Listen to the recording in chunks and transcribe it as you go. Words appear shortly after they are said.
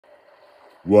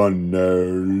One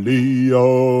early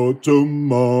autumn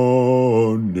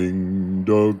morning,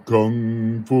 the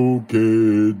Kung Fu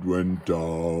Kid went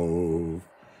off.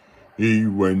 He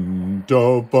went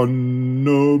off on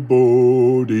a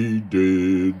boat, he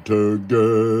did, to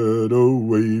get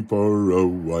away for a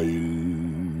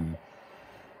while.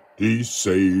 He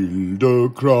sailed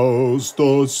across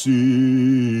the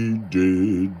sea,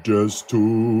 did, just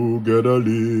to get a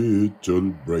little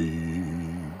break.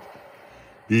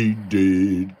 He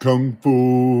did Kung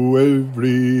Fu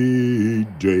every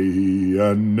day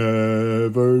and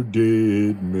never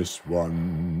did miss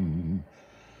one.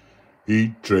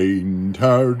 He trained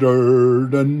harder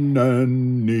than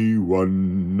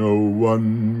anyone, no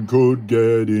one could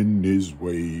get in his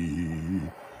way.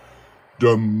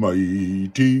 The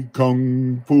mighty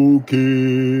Kung Fu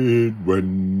Kid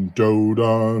went out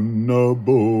on a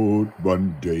boat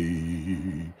one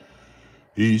day.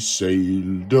 He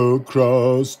sailed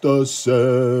across the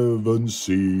 7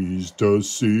 seas to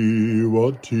see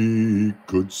what he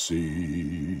could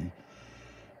see.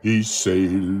 He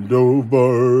sailed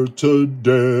over to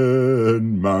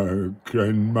Denmark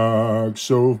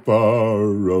so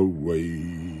far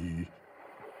away.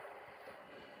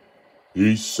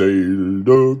 He sailed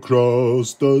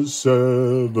across the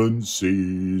 7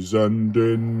 seas and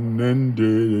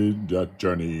ended that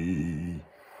journey.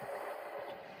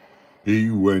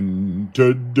 He went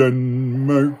to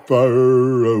Denmark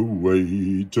far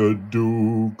away to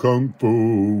do Kung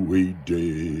Fu, he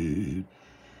did.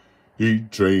 He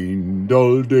trained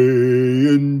all day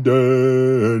in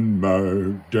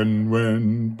Denmark, then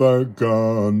went back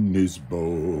on his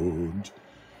boat.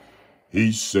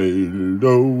 He sailed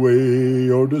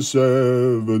away o'er the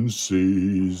 7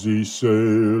 seas, he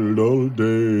sailed all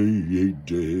day, he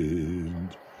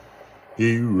did.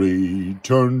 He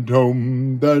returned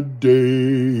home that day,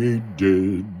 he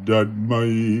did, that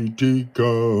mighty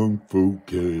Kung Fu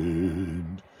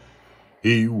Kid.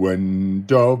 He went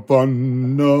off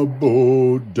on a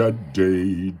boat that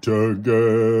day to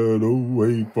get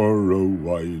away for a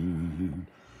while.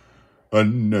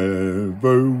 And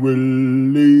never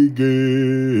will he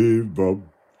give up,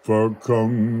 for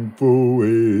Kung Fu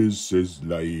is his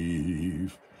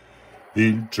life.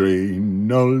 He'll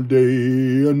train all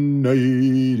day and night,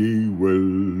 he will,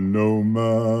 no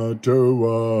matter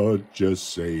what you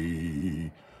say.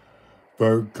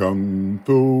 For Kung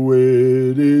Fu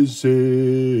it is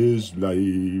his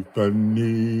life, and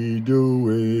he do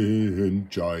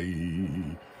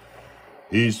enjoy.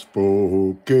 He's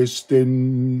focused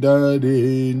in that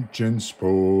ancient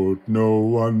sport, no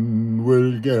one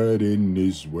will get in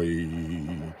his way.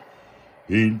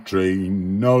 He'll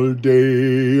train all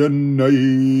day and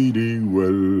night, he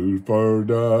will, for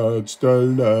that's the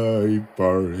life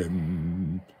for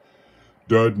him.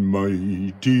 That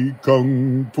mighty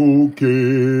Kung Fu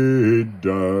Kid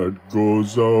that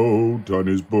goes out on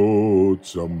his boat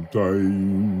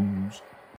sometimes.